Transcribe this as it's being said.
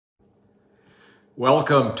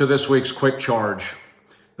Welcome to this week's Quick Charge.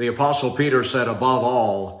 The Apostle Peter said, above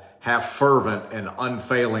all, have fervent and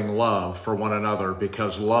unfailing love for one another,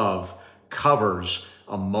 because love covers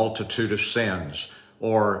a multitude of sins,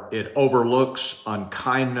 or it overlooks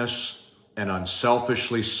unkindness and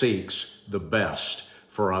unselfishly seeks the best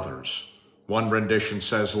for others. One rendition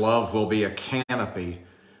says, love will be a canopy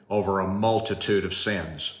over a multitude of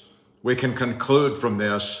sins. We can conclude from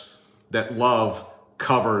this that love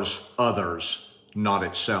covers others, not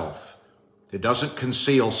itself. It doesn't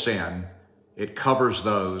conceal sin. It covers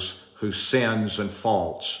those whose sins and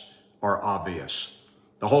faults are obvious.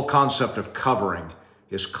 The whole concept of covering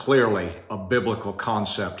is clearly a biblical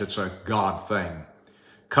concept. It's a God thing.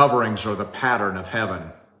 Coverings are the pattern of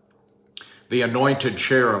heaven. The anointed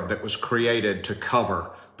cherub that was created to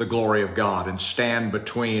cover the glory of God and stand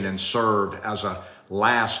between and serve as a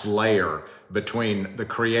last layer between the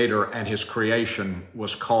Creator and his creation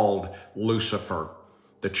was called Lucifer,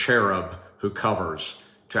 the cherub who covers,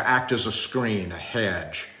 to act as a screen, a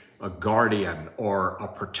hedge, a guardian, or a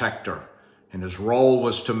protector. And his role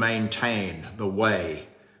was to maintain the way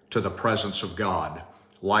to the presence of God,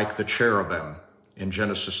 like the cherubim in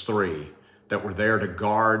Genesis 3 that were there to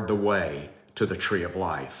guard the way to the tree of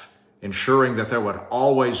life, ensuring that there would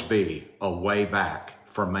always be a way back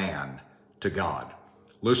for man to God.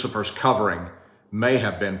 Lucifer's covering may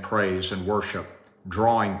have been praise and worship,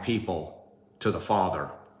 drawing people to the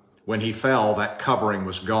Father. When he fell, that covering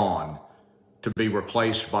was gone to be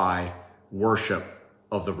replaced by worship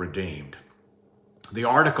of the redeemed. The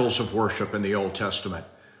articles of worship in the Old Testament,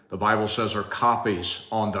 the Bible says, are copies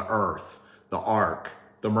on the earth: the ark,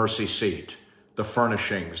 the mercy seat, the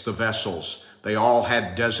furnishings, the vessels. They all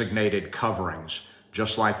had designated coverings,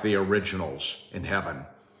 just like the originals in heaven.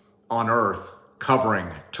 On earth,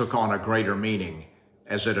 covering took on a greater meaning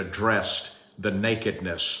as it addressed the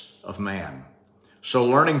nakedness of man. So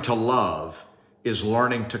learning to love is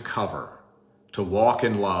learning to cover. To walk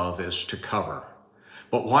in love is to cover.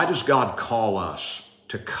 But why does God call us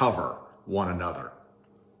to cover one another?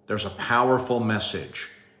 There's a powerful message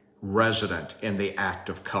resident in the act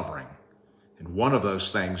of covering. And one of those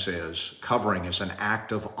things is covering is an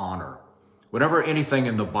act of honor. Whenever anything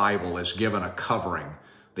in the Bible is given a covering,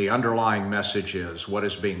 the underlying message is what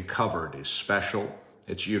is being covered is special,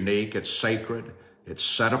 it's unique, it's sacred, it's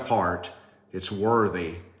set apart, it's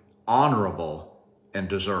worthy, honorable, and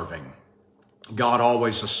deserving. God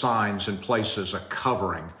always assigns and places a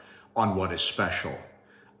covering on what is special.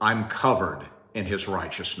 I'm covered in his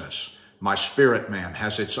righteousness. My spirit man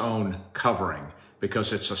has its own covering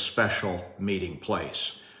because it's a special meeting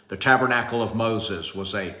place. The tabernacle of Moses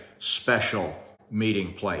was a special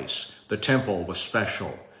meeting place. The temple was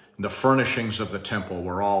special. The furnishings of the temple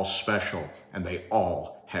were all special, and they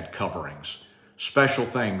all had coverings. Special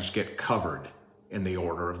things get covered in the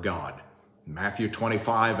order of God. In Matthew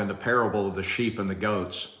 25, in the parable of the sheep and the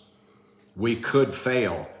goats, we could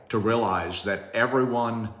fail to realize that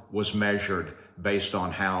everyone was measured based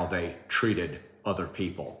on how they treated other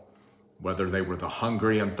people, whether they were the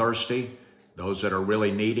hungry and thirsty, those that are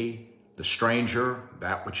really needy, the stranger,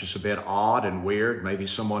 that which is a bit odd and weird, maybe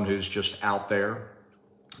someone who's just out there,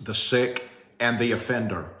 the sick and the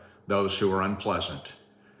offender, those who are unpleasant.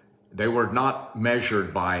 They were not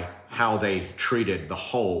measured by how they treated the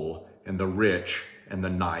whole and the rich and the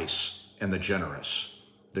nice and the generous.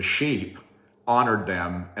 The sheep honored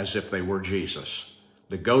them as if they were Jesus.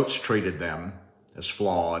 The goats treated them as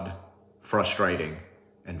flawed, frustrating,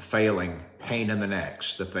 and failing pain in the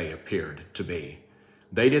necks that they appeared to be.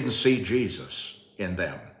 They didn't see Jesus in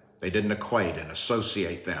them. They didn't equate and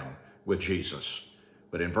associate them with Jesus.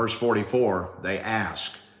 But in verse 44, they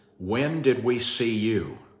ask, when did we see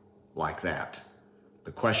you like that?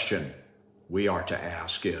 The question we are to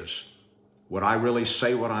ask is, would I really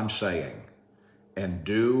say what I'm saying and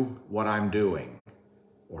do what I'm doing,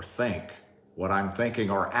 or think what I'm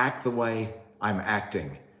thinking, or act the way I'm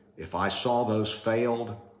acting if I saw those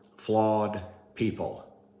failed, flawed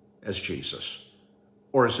people as Jesus,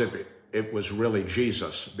 or as if it was really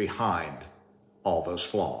Jesus behind all those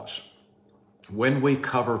flaws? When we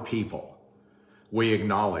cover people, we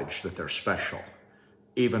acknowledge that they're special,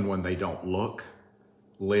 even when they don't look,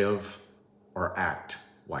 live, or act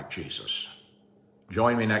like Jesus.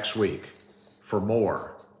 Join me next week for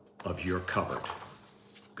more of You're Covered.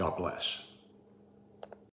 God bless.